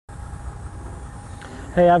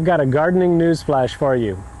Hey, I've got a gardening news flash for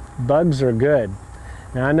you. Bugs are good.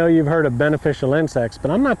 Now, I know you've heard of beneficial insects,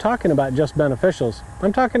 but I'm not talking about just beneficials.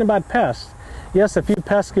 I'm talking about pests. Yes, a few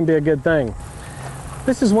pests can be a good thing.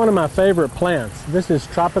 This is one of my favorite plants. This is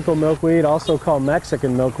tropical milkweed, also called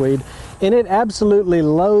Mexican milkweed, and it absolutely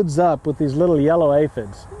loads up with these little yellow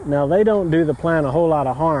aphids. Now, they don't do the plant a whole lot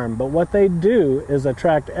of harm, but what they do is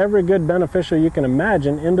attract every good beneficial you can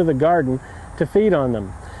imagine into the garden to feed on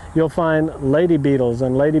them. You'll find lady beetles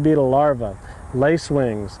and lady beetle larvae,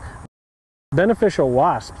 lacewings, beneficial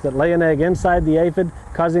wasps that lay an egg inside the aphid,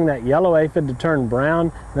 causing that yellow aphid to turn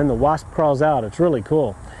brown, then the wasp crawls out. It's really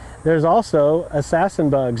cool. There's also assassin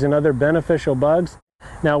bugs and other beneficial bugs.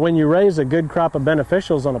 Now, when you raise a good crop of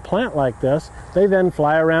beneficials on a plant like this, they then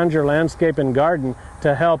fly around your landscape and garden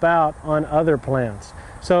to help out on other plants.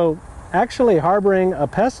 So actually harboring a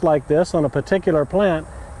pest like this on a particular plant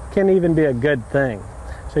can even be a good thing.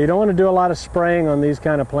 So you don't want to do a lot of spraying on these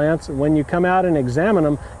kind of plants. When you come out and examine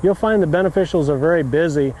them, you'll find the beneficials are very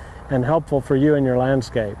busy and helpful for you in your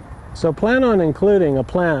landscape. So plan on including a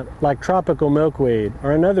plant like tropical milkweed,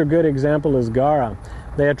 or another good example is Gara.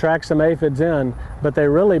 They attract some aphids in, but they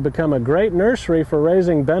really become a great nursery for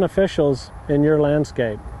raising beneficials in your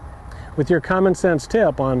landscape. With your common sense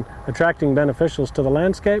tip on attracting beneficials to the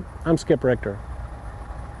landscape, I'm Skip Richter.